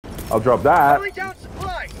I'll drop that. Going down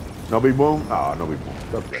supply. No big boom. Oh, no big boom.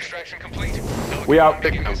 That's good. Extraction complete. We out.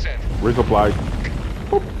 Resupply.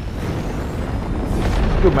 Boop.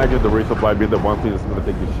 Can you imagine the resupply being the one thing that's gonna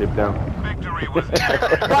take the ship down? Victory was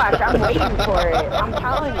Gosh, I'm waiting for it. I'm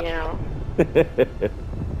telling you.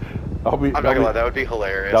 I'm not gonna lie, that would be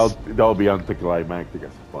hilarious. That'll be anticlimactic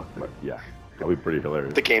as fuck, but yeah, that'll be pretty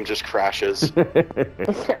hilarious. The game just crashes.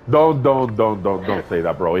 Don't say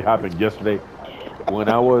that, bro. It happened yesterday when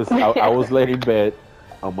I was laying in bed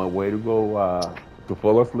on my way to go to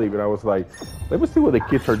fall asleep, and I was like, let me see what the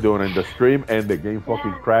kids are doing in the stream, and the game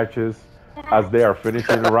fucking crashes as they are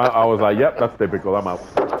finishing the round. I was like, yep, that's typical. I'm out.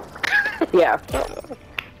 Yeah.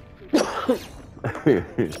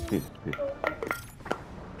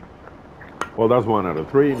 Well, that's 1 out of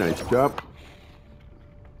 3. Nice job.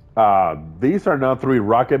 These are not 3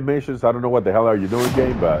 rocket missions. I don't know what the hell are you doing,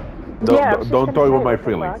 game, but don't toy with my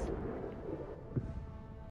feelings.